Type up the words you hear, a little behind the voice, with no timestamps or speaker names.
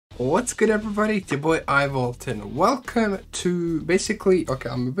What's good, everybody? It's your boy iVolton. Welcome to basically, okay,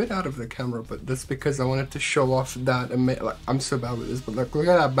 I'm a bit out of the camera, but that's because I wanted to show off that, like, I'm so bad with this, but look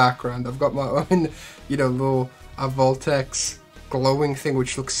at that background. I've got my own, little Voltex glowing thing,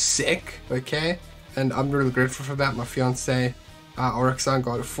 which looks sick, okay? And I'm really grateful for that. My fiance, Oryxon,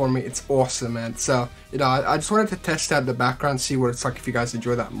 got it for me. It's awesome, man. So, I just wanted to test out the background, see what it's like if you guys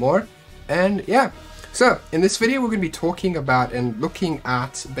enjoy that more. And yeah. So, in this video we're going to be talking about and looking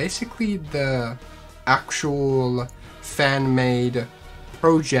at basically the actual fan-made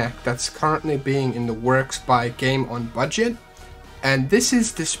project that's currently being in the works by GameOnBudget. And this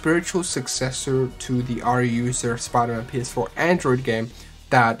is the spiritual successor to the R-User Spider-Man PS4 Android game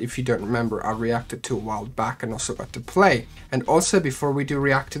that, if you don't remember, I reacted to a while back and also got to play. And also, before we do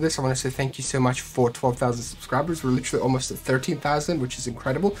react to this, I want to say thank you so much for 12,000 subscribers. We're literally almost at 13,000, which is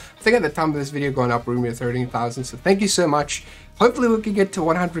incredible. I think at the time of this video going up, we're going to be at 13,000, so thank you so much. Hopefully we can get to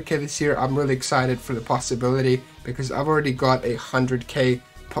 100k this year. I'm really excited for the possibility because I've already got a 100k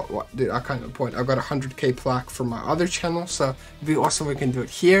I can't even point. I've got a 100k plaque from my other channel, so it'd be awesome we can do it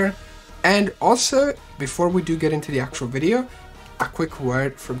here. And also, before we do get into the actual video, a quick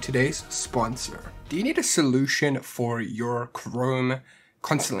word from today's sponsor. Do you need a solution for your Chrome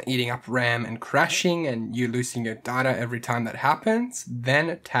constantly eating up RAM and crashing and you losing your data every time that happens?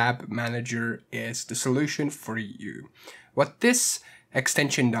 Then Tab Manager is the solution for you. What this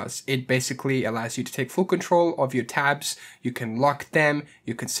extension does, it basically allows you to take full control of your tabs. You can lock them,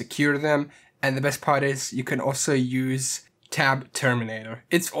 you can secure them, and the best part is you can also use Tab Terminator.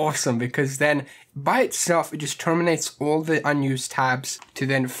 It's awesome because then by itself it just terminates all the unused tabs to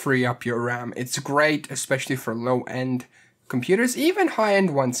then free up your RAM. It's great, especially for low-end computers. Even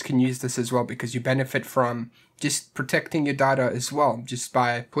high-end ones can use this as well because you benefit from just protecting your data as well, just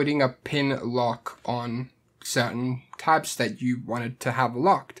by putting a pin lock on certain tabs that you wanted to have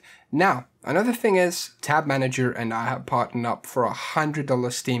locked. Now, another thing is Tab Manager and I have partnered up for a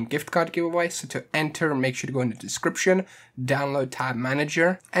 $100 Steam gift card giveaway. So to enter, make sure to go in the description, download Tab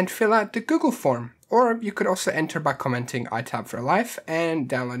Manager, and fill out the Google form. Or you could also enter by commenting iTab for life and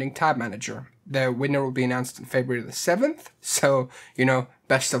downloading Tab Manager. The winner will be announced on February the 7th. So,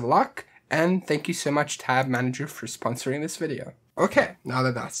 best of luck. And thank you so much, Tab Manager, for sponsoring this video. Okay, now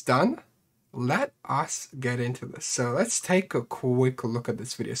that that's done, let us get into this. So let's take a quick look at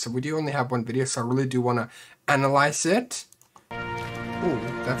this video. So we do only have one video, so I really do want to analyze it. Ooh,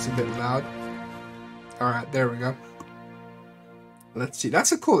 that's a bit loud. Alright, there we go. Let's see.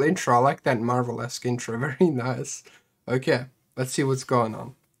 That's a cool intro. I like that Marvel-esque intro. Very nice. Okay, let's see what's going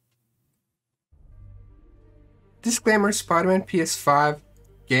on. Disclaimer: Spider-Man PS5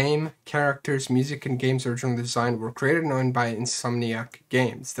 game, characters, music, and games original design were created and owned by Insomniac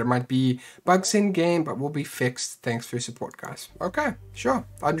games. There might be bugs in game, but will be fixed. Thanks for your support, guys. Okay, sure.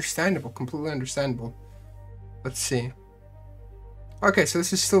 Understandable. Completely understandable. Let's see. Okay, so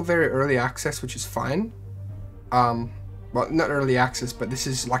this is still very early access, which is fine. Well, not early access, but this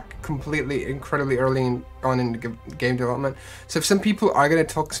is like completely incredibly early on in the game development. So if some people are going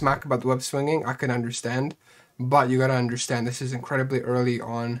to talk smack about the web swinging, I can understand. But you gotta understand, this is incredibly early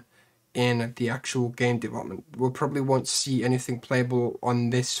on in the actual game development. We'll probably won't see anything playable on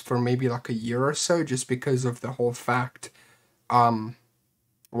this for maybe like a year or so, just because of the whole fact,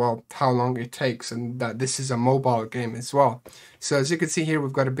 well, how long it takes, and that this is a mobile game as well. So as you can see here,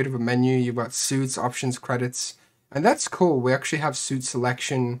 we've got a bit of a menu. You've got suits, options, credits, and that's cool. We actually have suit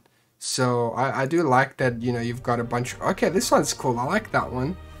selection, so I do like that. You've got a bunch. Okay, this one's cool. I like that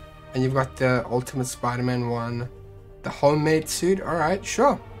one. And you've got the Ultimate Spider-Man one, the homemade suit. Alright,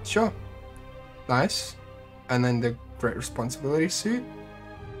 sure. Nice. And then the Great Responsibility suit.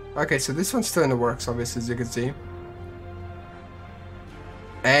 Okay, so this one's still in the works, obviously, as you can see.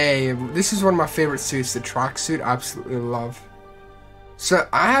 Hey, this is one of my favorite suits, the tracksuit. I absolutely love. So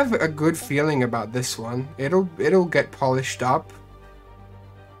I have a good feeling about this one. It'll get polished up.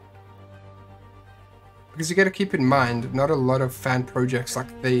 Because you got to keep in mind, not a lot of fan projects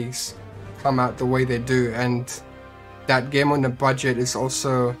like these come out the way they do, and that GameOnBudget is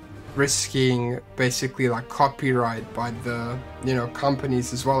also risking basically like copyright by the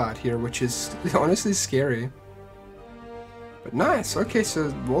companies as well out here, which is honestly scary. But nice. Okay, so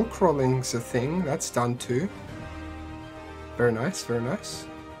wall crawling's a thing that's done too. Very nice, very nice.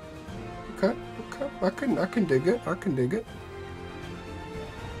 Okay, I can dig it.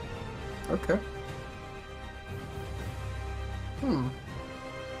 Okay.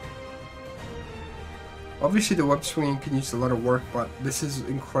 Obviously the web swinging can use a lot of work, but this is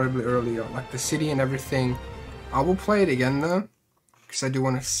incredibly early on. Like the city and everything. I will play it again though, because I do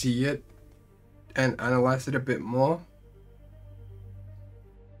want to see it and analyze it a bit more.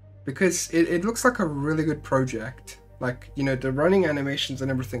 because it looks like a really good project. Like, you know, the running animations and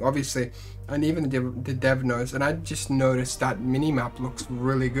everything, obviously, and even the dev knows. And I just noticed that minimap looks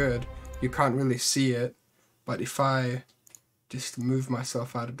really good. You can't really see it, but if I just move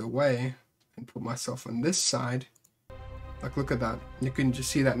myself out of the way and put myself on this side, like, look at that. You can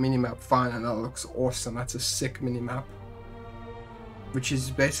just see that minimap fine, and that looks awesome. That's a sick minimap, which is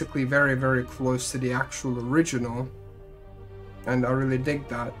basically very, very close to the actual original, and I really dig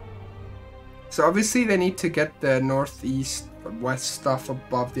that. So obviously they need to get the northeast west stuff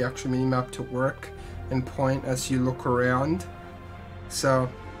above the actual minimap to work and point as you look around. So,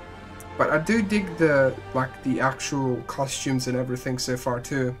 but I do dig the actual costumes and everything so far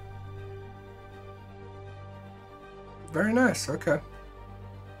too. Very nice, okay.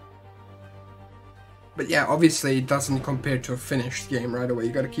 But yeah, obviously it doesn't compare to a finished game right away.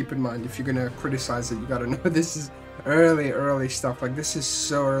 You gotta keep in mind, if you're gonna criticize it, you gotta know this is early stuff. Like, this is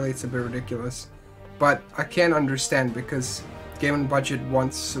so early, it's a bit ridiculous. But I can understand, because GameOnBudget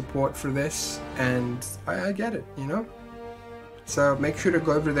wants support for this, and I get it, you know? So make sure to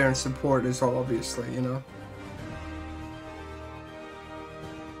go over there and support as well, obviously, you know?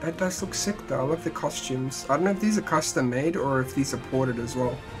 That does look sick though. I love the costumes. I don't know if these are custom made or if these are ported as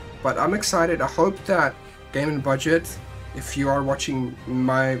well. But I'm excited. I hope that GameOnBudget, if you are watching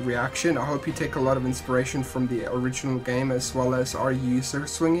my reaction, I hope you take a lot of inspiration from the original game as well as our user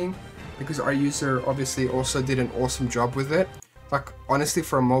swinging, because our user obviously also did an awesome job with it. Like, honestly,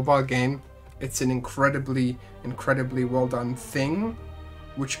 for a mobile game, it's an incredibly well done thing,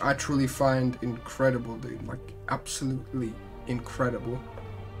 which I truly find incredible, dude. Like, absolutely incredible.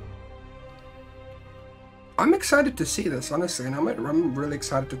 I'm excited to see this, honestly, and I'm really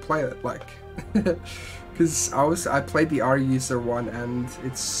excited to play it, like, because I played the R user one, and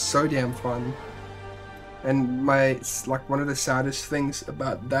it's so damn fun. And one of the saddest things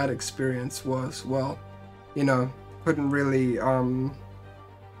about that experience was, well, you know, couldn't really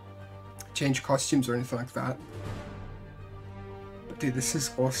change costumes or anything like that. But dude, this is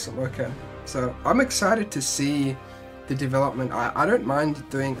awesome. Okay, so I'm excited to see the development. I don't mind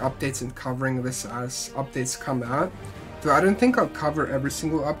doing updates and covering this as updates come out. So I don't think I'll cover every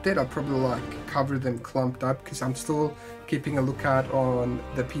single update. I'll probably like cover them clumped up, because I'm still keeping a lookout on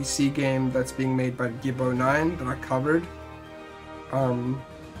the PC game that's being made by GameOnBudget that I covered.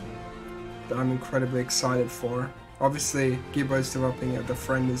 That I'm incredibly excited for. Obviously, Gibbo's developing it, the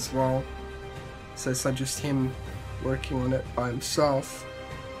friend as well. So it's not just him working on it by himself.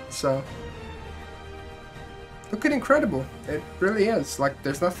 So looking incredible. It really is. Like,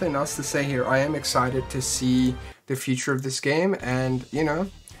 there's nothing else to say here. I am excited to see the future of this game, and, you know,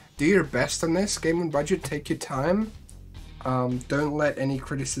 do your best on this. GameOnBudget, take your time. Don't let any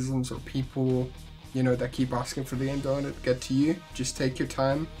criticisms or people, you know, that keep asking for the game don't get to you. Just take your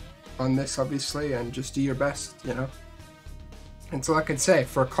time on this, obviously, and just do your best, you know. That's all I can say.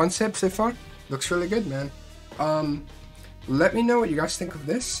 For a concept so far, looks really good, man. Let me know what you guys think of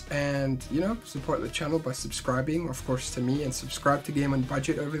this, and, you know, support the channel by subscribing, of course, to me, and subscribe to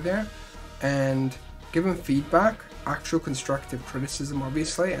GameOnBudget over there, and give them feedback, actual constructive criticism,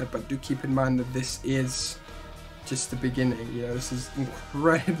 obviously, but do keep in mind that this is just the beginning. You know, this is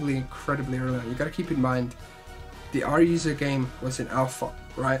incredibly early. You gotta keep in mind, the R user game was an alpha,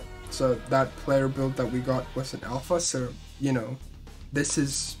 right? So that player build that we got was an alpha, so, you know, this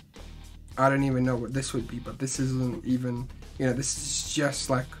is, I don't even know what this would be, but this isn't even, you know, this is just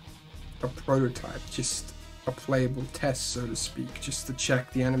like a prototype, just a playable test, so to speak, just to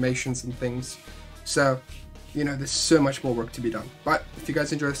check the animations and things. So, you know, there's so much more work to be done. But if you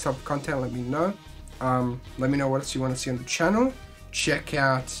guys enjoy this type of content, let me know. Let me know what else you want to see on the channel. Check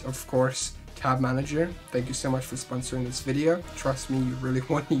out, of course, Tab Manager. Thank you so much for sponsoring this video. Trust me, you really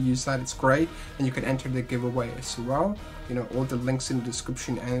want to use that. It's great, and you can enter the giveaway as well. You know, all the links in the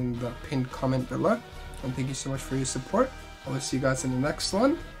description and the pinned comment below. And thank you so much for your support. I will see you guys in the next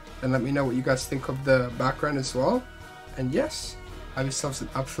one, and let me know what you guys think of the background as well. And yes, have yourselves an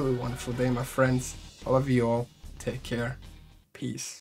absolutely wonderful day, my friends. I love you all. Take care. Peace.